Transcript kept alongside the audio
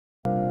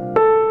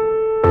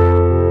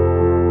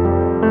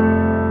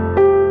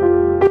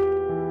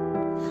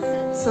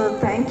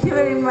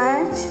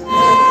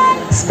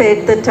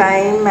spared the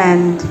time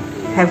and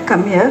have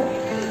come here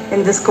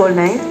in this cold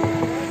night.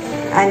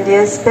 And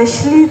yes,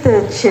 especially the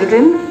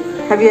children,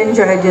 have you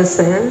enjoyed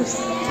yourselves?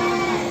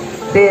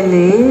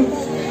 Really?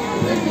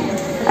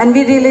 And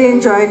we really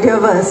enjoyed your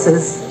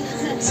verses.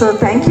 So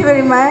thank you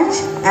very much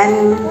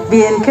and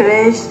be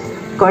encouraged.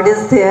 God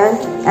is there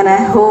and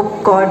I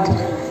hope God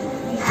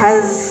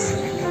has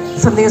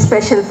something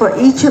special for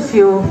each of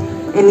you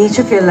in each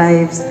of your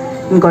lives.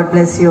 And God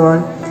bless you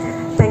all.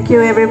 Thank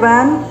you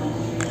everyone,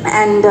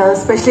 and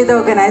especially the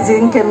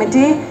organizing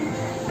committee.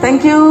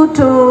 Thank you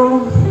to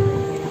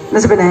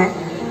Mr. Binay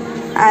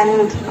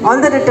and all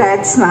the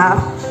retired staff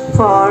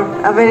for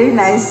a very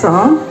nice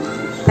song.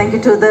 Thank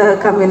you to the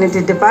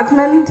community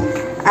department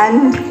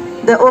and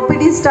the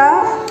OPD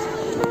staff.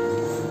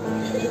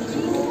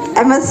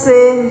 I must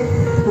say,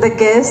 the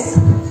guests,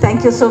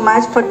 thank you so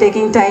much for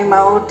taking time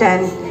out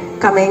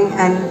and coming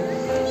and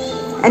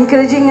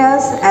encouraging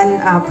us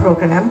and our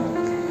program.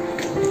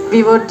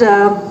 We would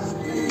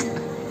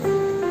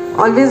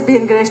always be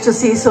encouraged to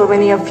see so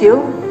many of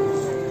you.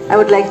 I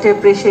would like to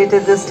appreciate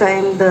at this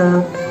time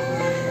the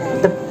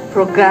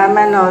program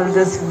and all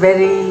this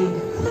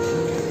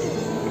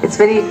it's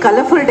very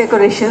colorful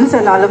decorations,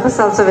 and all of us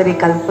also very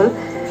colorful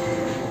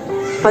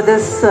for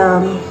this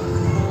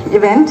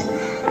event.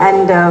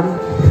 And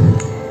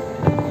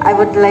I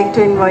would like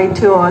to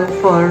invite you all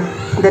for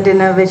the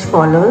dinner which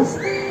follows.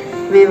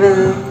 We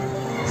will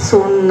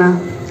soon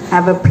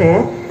have a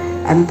prayer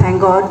and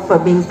thank God for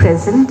being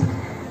present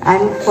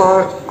and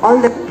for all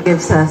that He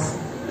gives us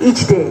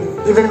each day,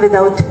 even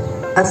without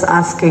us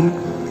asking.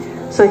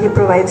 So He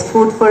provides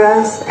food for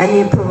us and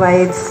He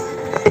provides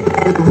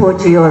and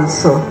bhoji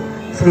also.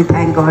 So we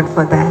thank God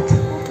for that.